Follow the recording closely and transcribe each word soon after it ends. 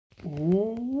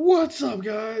What's up,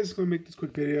 guys? Gonna make this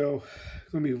quick video.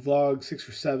 It's gonna be vlog 6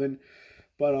 or 7,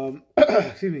 but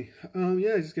excuse me.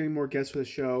 Yeah, just getting more guests for the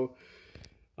show.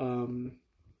 Well,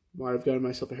 I've gotten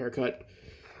myself a haircut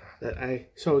that I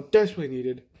so desperately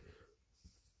needed.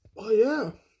 Oh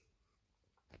yeah.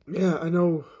 I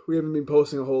know we haven't been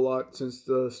posting a whole lot since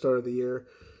the start of the year,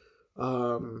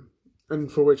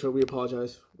 and for which we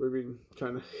apologize. We've been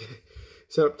trying to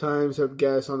set up times, have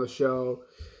guests on the show.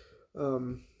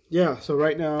 Yeah, so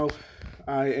right now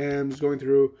I am just going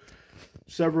through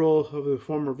several of the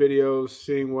former videos,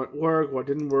 seeing what worked, what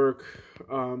didn't work,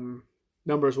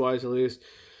 numbers wise at least,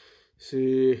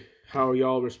 see how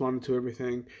y'all responded to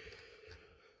everything.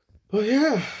 But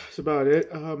yeah, that's about it.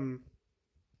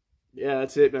 Yeah,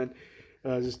 that's it, man.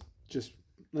 Just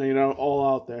you know,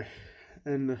 all out there,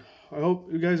 and I hope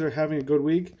you guys are having a good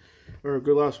week or a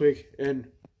good last week. And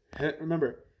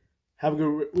remember, have a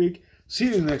good week. See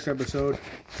you in the next episode.